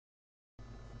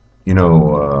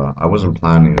I wasn't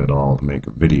planning at all to make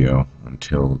a video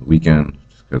until the weekend,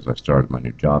 just because I started my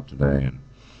new job today and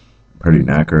I'm pretty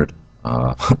knackered.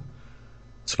 Uh,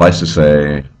 Suffice to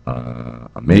say,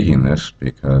 I'm making this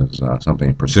because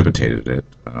something precipitated it,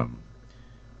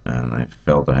 and I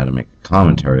felt I had to make a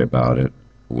commentary about it,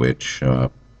 which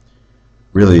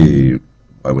really,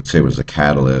 I would say, was the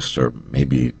catalyst or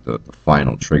maybe the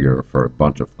final trigger for a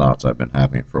bunch of thoughts I've been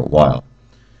having for a while.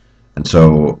 And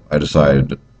so I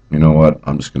decided, you know what,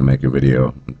 I'm just going to make a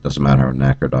video. It doesn't matter how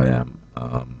knackered I am.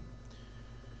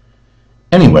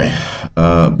 Anyway,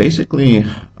 basically,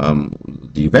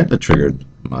 the event that triggered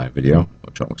my video,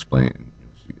 which I'll explain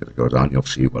as it goes on, you'll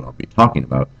see what I'll be talking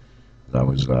about. I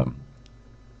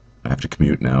have to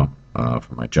commute now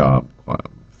for my job, quite a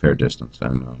fair distance,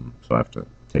 and so I have to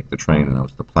take the train, and I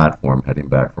was at the platform heading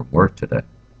back from work today,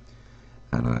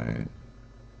 and I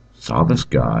saw this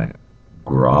guy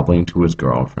groveling to his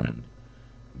girlfriend,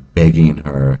 begging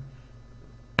her,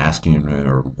 asking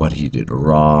her what he did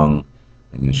wrong,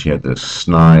 and she had this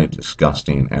snide,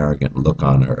 disgusting, arrogant look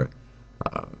on her,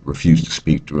 refused to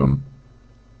speak to him.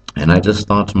 And I just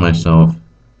thought to myself,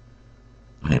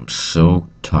 I am so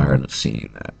tired of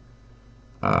seeing that.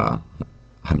 Uh,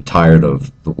 I'm tired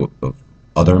of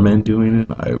other men doing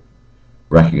it. I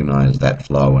recognize that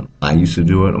flaw when I used to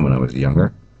do it when I was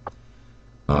younger,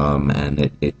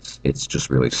 and it's just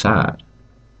really sad.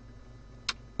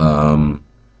 Um,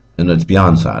 and it's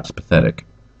beyond sad. It's pathetic.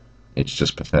 It's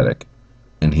just pathetic.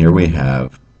 And here we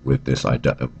have with this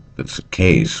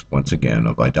case once again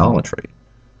of idolatry,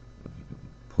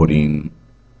 putting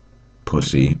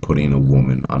putting a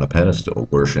woman on a pedestal,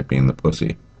 worshiping the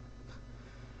pussy.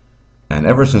 And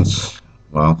ever since,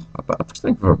 well, I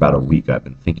think for about a week I've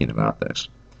been thinking about this.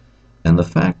 And the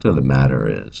fact of the matter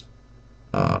is,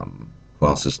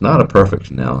 whilst it's not a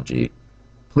perfect analogy,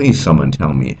 please someone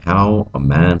tell me how a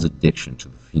man's addiction to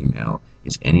the female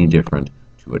is any different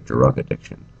to a drug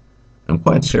addiction. I'm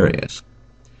quite serious.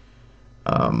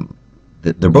 Um,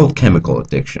 they're both chemical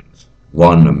addictions.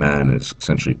 One, a man is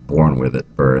essentially born with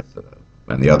at birth,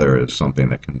 and the other is something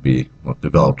that can be, well,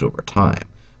 developed over time.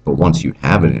 But once you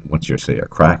have it, once you're, say, a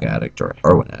crack addict or a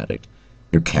heroin addict,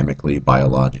 you're chemically,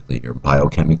 biologically, you're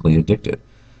biochemically addicted.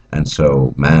 And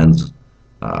so man's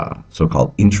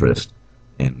so-called interest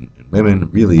in women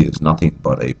really is nothing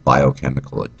but a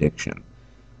biochemical addiction.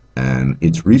 And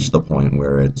it's reached the point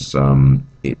where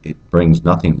it brings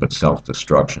nothing but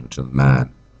self-destruction to the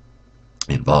man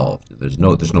involved. There's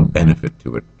no benefit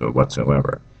to it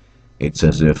whatsoever. It's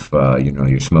as if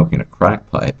you're smoking a crack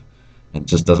pipe and it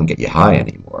just doesn't get you high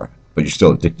anymore, but you're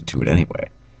still addicted to it anyway.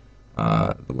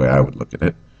 The way I would look at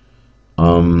it.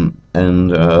 And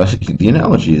the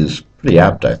analogy is pretty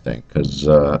apt, I think, because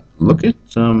look at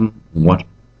what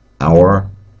our,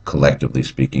 collectively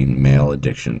speaking, male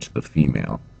addiction to the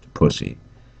female, to pussy,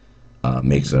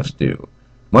 makes us do.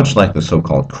 Much like the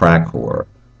so-called crack whore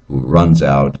who runs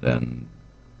out and,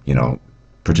 you know,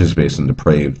 participates in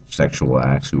depraved sexual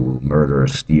acts, who will murder,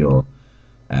 steal,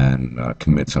 and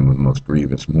commit some of the most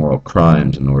grievous moral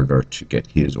crimes in order to get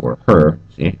his or her,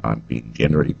 see, I'm being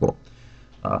gender equal,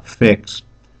 fix,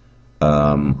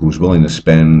 who's willing to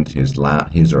spend his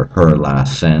or her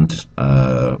last cent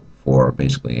for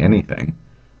basically anything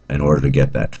in order to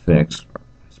get that fix. I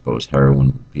suppose heroin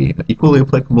would be equally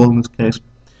applicable in this case.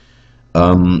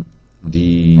 The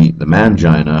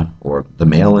mangina, or the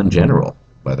male in general,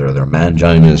 whether they're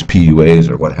manginas, PUAs,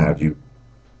 or what have you,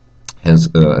 has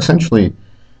essentially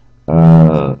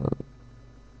uh,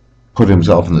 put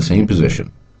himself in the same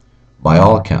position, by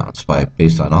all accounts,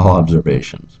 based on all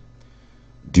observations.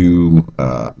 Do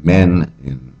men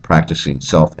in practicing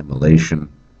self-immolation,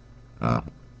 uh,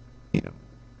 you know,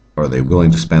 are they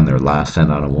willing to spend their last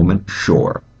cent on a woman?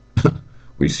 Sure.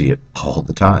 We see it all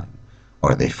the time.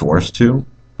 Are they forced to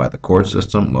by the court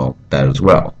system? Well, that as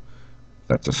well.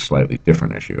 That's a slightly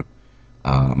different issue.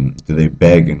 Do they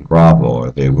beg and grovel?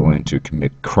 Are they willing to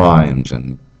commit crimes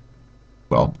and,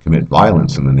 well, commit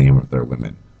violence in the name of their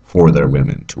women, for their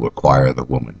women, to acquire the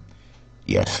woman?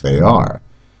 Yes, they are.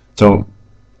 So,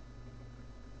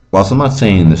 whilst I'm not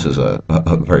saying this is a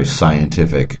very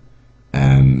scientific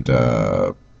and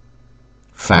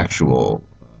factual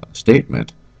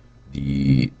statement,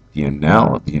 the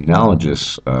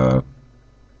analogous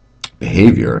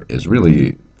behavior is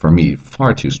really, for me,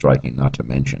 far too striking not to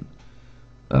mention.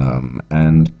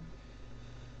 And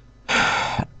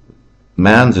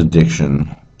man's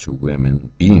addiction to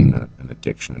women, being an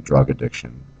addiction, a drug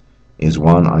addiction, is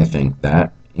one, I think,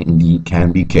 that indeed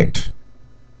can be kicked.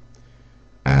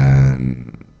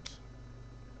 And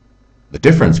the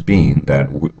difference being that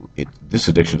this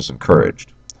addiction is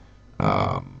encouraged.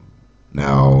 Um,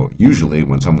 Now, usually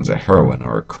when someone's a heroin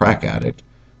or a crack addict,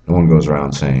 no one goes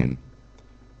around saying,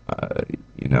 uh,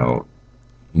 you know,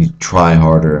 you need to try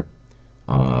harder,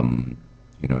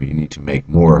 you need to make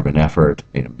more of an effort,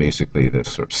 basically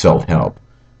this sort of self-help.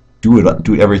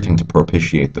 Do everything to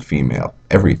propitiate the female,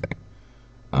 everything.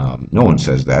 No one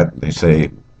says that. They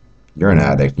say, you're an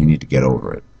addict, you need to get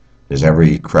over it. Does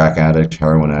every crack addict,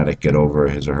 heroin addict get over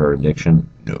his or her addiction?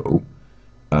 No.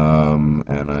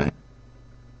 And I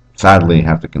sadly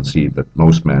have to concede that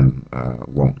most men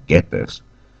won't get this.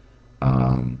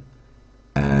 Um,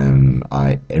 and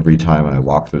every time I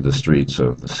walk through the streets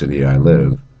of the city I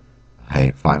live,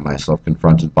 I find myself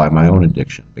confronted by my own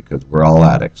addiction because we're all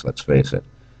addicts, let's face it.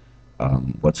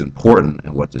 What's important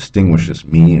and what distinguishes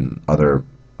me and other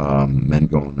men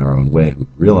going their own way who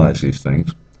realize these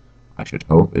things, I should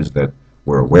hope, is that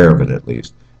we're aware of it at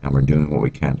least, and we're doing what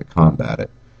we can to combat it.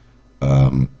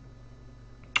 Um,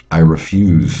 I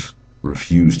refuse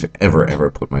to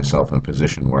ever put myself in a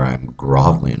position where I'm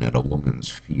groveling at a woman's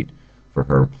feet for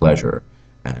her pleasure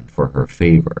and for her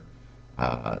favor.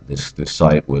 This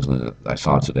site I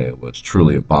saw today was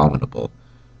truly abominable,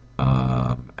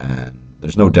 and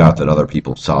there's no doubt that other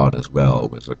people saw it as well.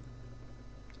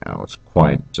 It's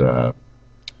quite.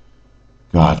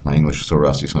 God, my English is so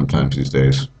rusty sometimes these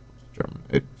days. German.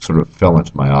 It sort of fell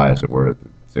into my eye, as it were, to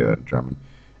say that in German.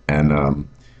 And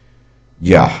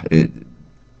yeah,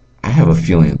 I have a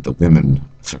feeling that the women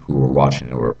who were watching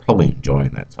it were probably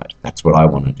enjoying that side. That's what I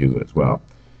want to do as well.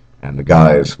 And the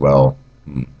guys, well,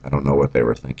 I don't know what they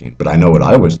were thinking, but I know what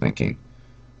I was thinking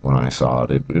when I saw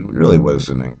it. It really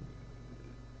was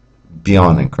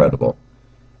beyond incredible.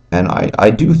 And I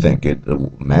do think a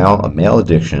male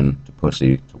addiction to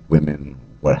pussy, to women,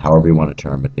 however you want to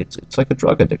term it, it's like a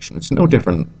drug addiction. It's no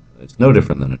different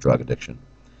than a drug addiction.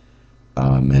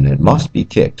 And it must be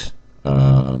kicked.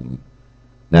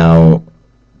 Now,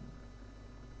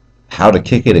 how to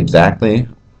kick it exactly?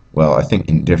 Well, I think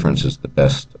indifference is the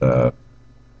best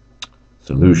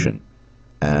solution.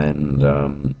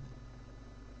 And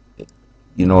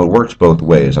it works both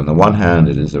ways. On the one hand,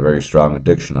 it is a very strong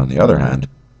addiction. On the other hand,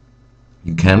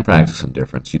 you can practice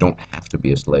indifference. You don't have to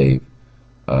be a slave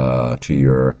to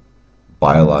your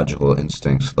biological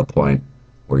instincts to the point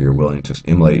where you're willing to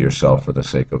immolate yourself for the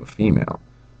sake of a female.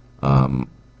 Um,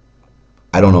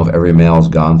 I don't know if every male's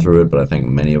gone through it, but I think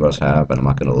many of us have, and I'm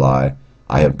not going to lie.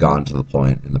 I have gone to the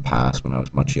point in the past when I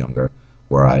was much younger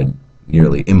where I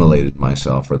nearly immolated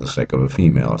myself for the sake of a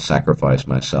female, sacrificed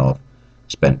myself,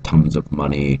 spent tons of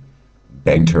money,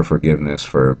 begged her forgiveness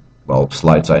for, well,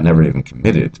 slights I never even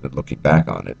committed, looking back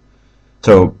on it.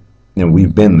 So,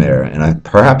 we've been there, and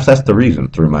perhaps that's the reason,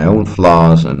 through my own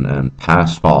flaws and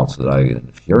past faults, that it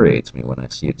infuriates me when I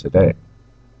see it today.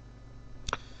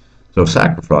 So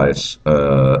sacrifice,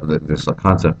 this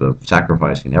concept of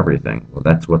sacrificing everything, well,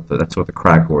 that's what the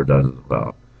crack whore does as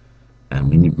well. And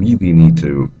we really need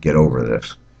to get over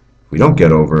this. If we don't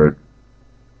get over it,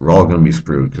 we're all going to be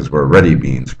screwed because we're already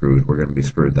being screwed. We're going to be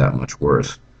screwed that much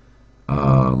worse.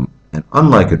 And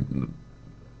unlike it,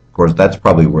 of course, that's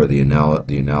probably where the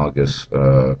analogous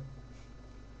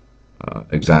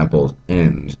examples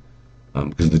end.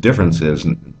 Because the difference is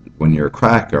when you're a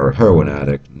crack or a heroin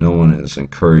addict, no one is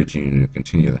encouraging you to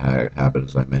continue the habit,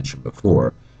 as I mentioned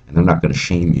before, and they're not going to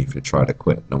shame you if you try to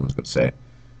quit. No one's going to say,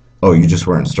 "Oh, you just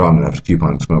weren't strong enough to keep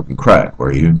on smoking crack,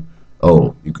 were you?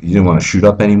 Oh, you didn't want to shoot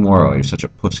up anymore? Oh, you're such a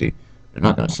pussy." They're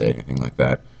not going to say anything like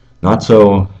that. Not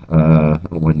so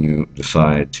when you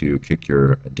decide to kick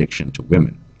your addiction to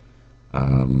women.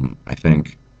 I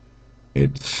think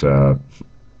it's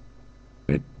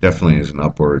it definitely is an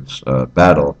upwards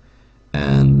battle,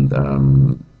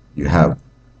 and you have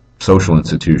social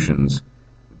institutions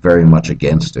very much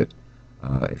against it.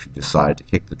 If you decide to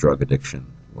kick the drug addiction,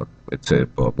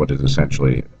 what is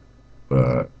essentially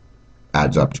uh,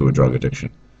 adds up to a drug addiction,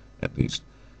 at least.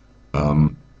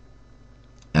 Um,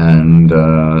 and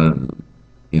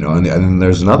and then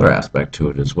there's another aspect to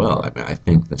it as well. I mean, I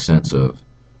think the sense of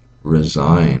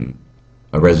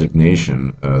a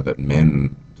resignation that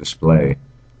men display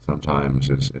sometimes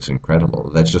is incredible.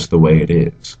 That's just the way it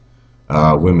is.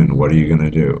 Women, what are you going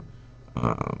to do?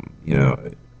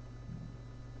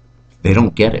 They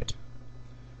don't get it.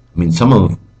 I mean, some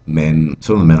of the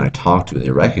men I talk to, they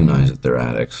recognize that they're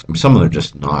addicts. I mean, some of them are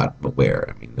just not aware.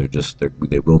 I mean,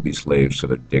 they will be slaves to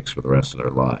their dicks for the rest of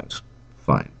their lives.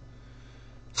 Fine.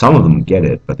 Some of them get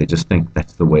it, but they just think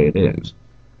that's the way it is.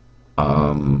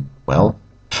 Well,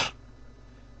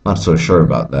 not so sure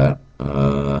about that.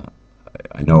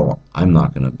 I know I'm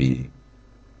not going to be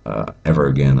ever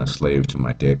again a slave to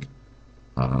my dick.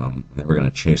 Never going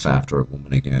to chase after a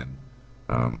woman again.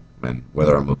 And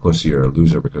whether I'm a pussy or a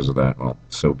loser because of that, well,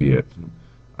 so be it.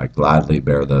 I gladly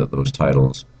bear those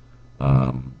titles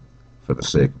um, for the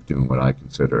sake of doing what I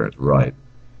consider is right.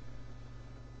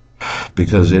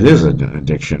 Because it is an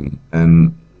addiction,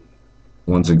 and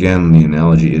once again, the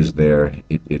analogy is there.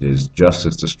 It is just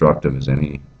as destructive as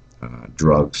any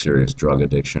serious drug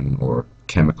addiction or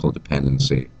chemical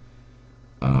dependency,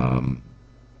 um,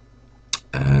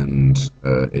 and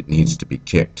it needs to be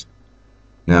kicked.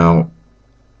 Now,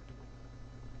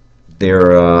 there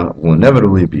will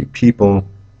inevitably be people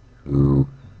who,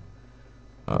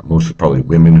 most probably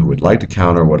women, who would like to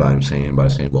counter what I'm saying by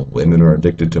saying, well, women are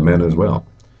addicted to men as well.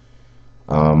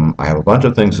 I have a bunch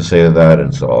of things to say to that,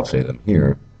 and so I'll say them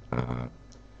here. Uh,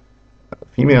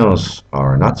 Females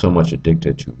are not so much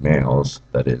addicted to males,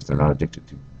 that is, they're not addicted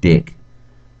to dick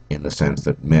in the sense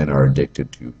that men are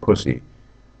addicted to pussy.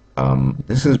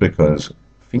 This is because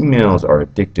females are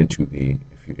addicted to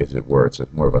as it were, it's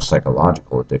more of a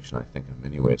psychological addiction, I think, in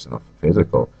many ways than a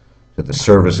physical, to the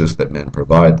services that men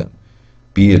provide them.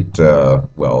 Be it,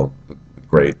 well, the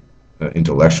great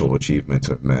intellectual achievements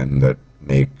of men that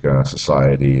make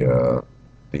society the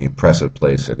impressive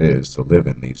place it is to live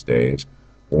in these days,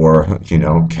 or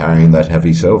carrying that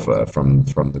heavy sofa from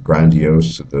the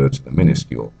grandiose to the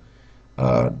minuscule.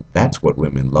 That's what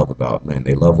women love about men.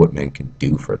 They love what men can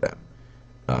do for them.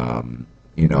 Um,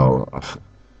 you know,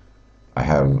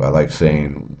 I like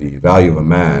saying the value of a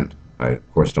man. I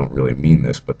of course don't really mean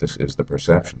this, but this is the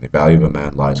perception. The value of a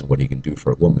man lies in what he can do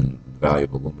for a woman. The value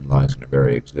of a woman lies in her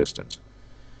very existence.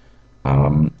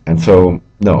 And so,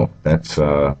 no, that's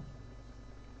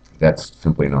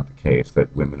simply not the case.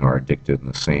 That women are addicted in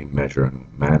the same measure and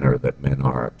manner that men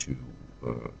are to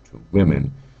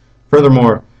women.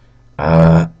 Furthermore,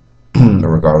 uh,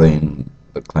 regarding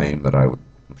the claim that I'm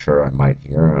sure I might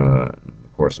hear in the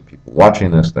course of people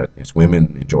watching this, that yes,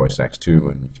 women enjoy sex too,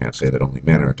 and you can't say that only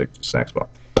men are addicted to sex. Well,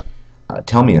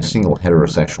 tell me a single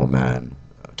heterosexual man.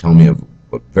 Tell me of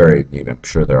what I'm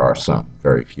sure there are some,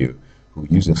 very few, who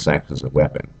uses sex as a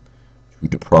weapon, who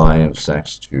deprives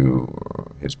sex to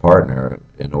his partner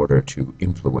in order to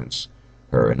influence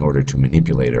her, in order to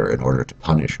manipulate her, in order to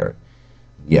punish her.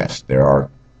 Yes, there are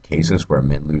cases where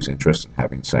men lose interest in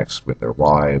having sex with their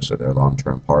wives or their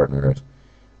long-term partners.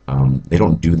 They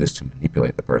don't do this to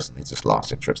manipulate the person. They just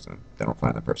lost interest in them. They don't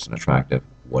find the person attractive,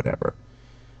 whatever.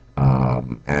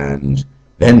 And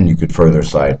then you could further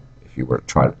cite, if you were to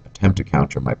try to attempt to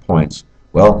counter my points,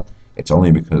 well, it's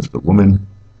only because the woman,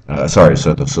 so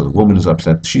the woman is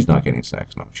upset that she's not getting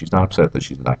sex. No, she's not upset that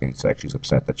she's not getting sex. She's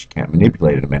upset that she can't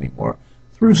manipulate him anymore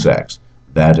through sex.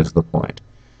 That is the point.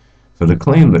 So to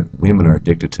claim that women are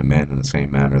addicted to men in the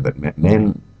same manner that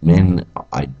men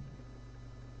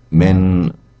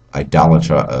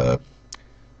idolatra,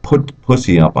 put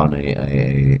pussy up on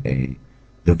a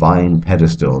divine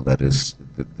pedestal that is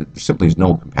there simply is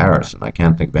no comparison. I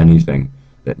can't think of anything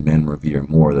that men revere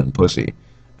more than pussy,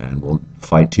 and will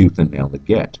fight tooth and nail to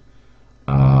get.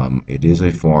 It is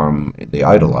a form. They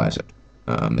idolize it.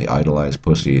 They idolize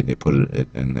pussy. They put it,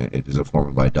 and it is a form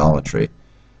of idolatry.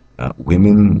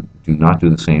 Women do not do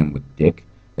the same with dick.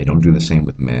 They don't do the same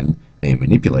with men. They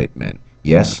manipulate men.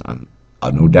 Yes,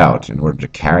 no doubt, in order to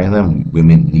carry them,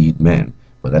 women need men.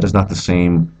 But that is not the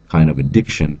same kind of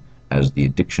addiction as the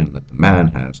addiction that the man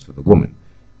has to the woman.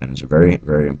 And it's a very,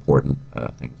 very important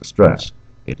thing to stress.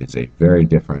 It is a very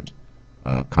different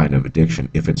kind of addiction,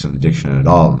 if it's an addiction at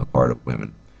all on the part of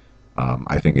women.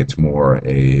 I think it's more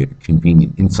a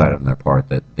convenient insight on their part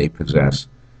that they possess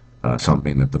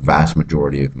something that the vast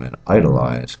majority of men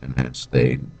idolize, and hence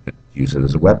they use it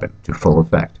as a weapon to full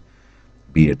effect,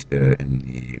 be it in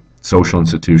the social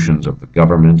institutions of the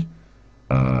government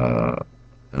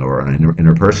or on an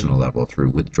interpersonal level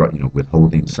through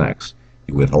withholding sex.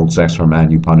 You withhold sex from a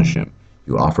man, you punish him.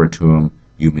 You offer it to him,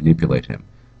 you manipulate him.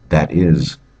 That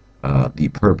is the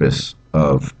purpose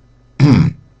of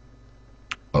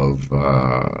of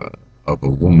a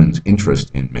woman's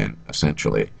interest in men,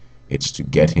 essentially. It's to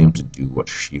get him to do what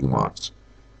she wants,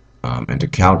 and to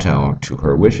kowtow to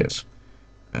her wishes.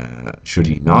 Should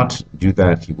he not do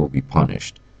that, he will be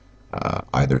punished,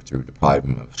 either through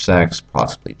depriving him of sex,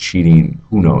 possibly cheating,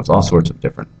 who knows, all sorts of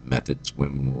different methods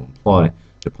women will employ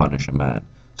to punish a man.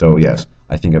 So yes,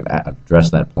 I think I've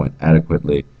addressed that point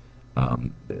adequately.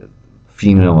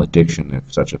 Female addiction,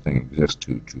 if such a thing exists,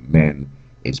 to men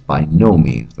is by no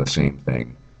means the same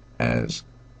thing as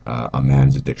a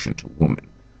man's addiction to a woman.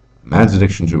 A man's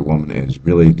addiction to a woman is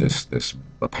really this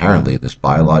apparently this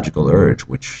biological urge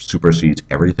which supersedes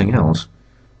everything else,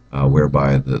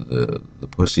 whereby the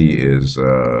pussy is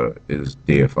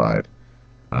deified.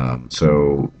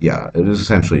 So yeah, it is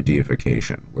essentially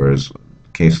deification, whereas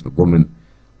case of the woman,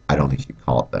 I don't think you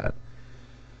call it that.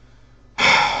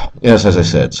 Yes, as I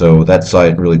said, so that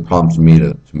site really prompted me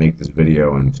to make this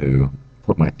video and to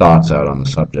put my thoughts out on the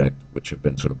subject, which have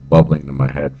been sort of bubbling in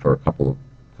my head for a couple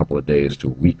of days to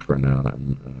a week for now.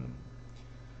 And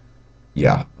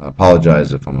yeah, I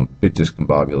apologize if I'm a bit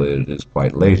discombobulated. It is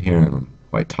quite late here, and I'm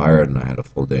quite tired, and I had a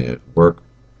full day at work.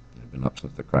 I've been up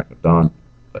since the crack of dawn.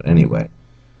 But anyway,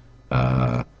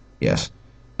 yes.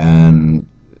 And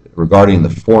regarding the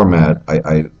format,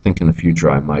 I think in the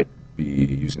future I might be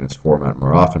using this format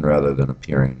more often rather than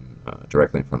appearing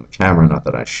directly in front of the camera. Not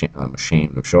that I'm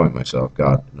ashamed of showing myself.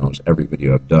 God knows every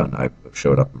video I've done, I've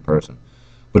showed up in person.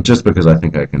 But just because I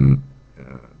think I can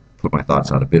put my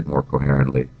thoughts out a bit more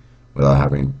coherently without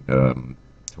having to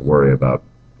worry about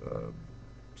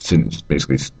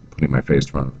basically putting my face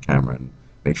in front of the camera and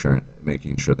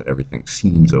making sure that everything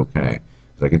seems okay.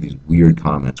 Because I get these weird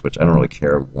comments, which I don't really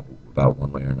care about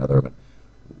one way or another, but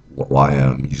why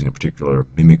I'm using a particular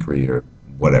mimicry or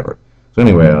whatever. So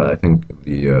anyway, I think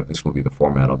this will be the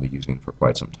format I'll be using for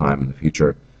quite some time in the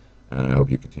future, and I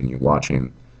hope you continue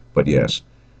watching. But yes,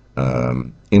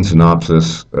 in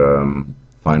synopsis,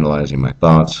 finalizing my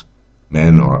thoughts,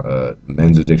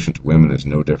 men's addiction to women is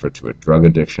no different to a drug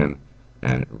addiction,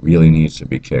 and it really needs to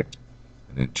be kicked.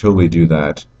 And until we do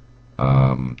that,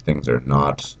 things are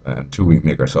not, until we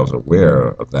make ourselves aware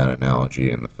of that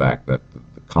analogy and the fact that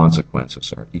the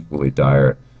consequences are equally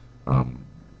dire,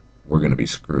 we're going to be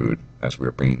screwed as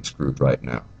we're being screwed right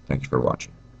now. Thank you for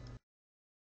watching.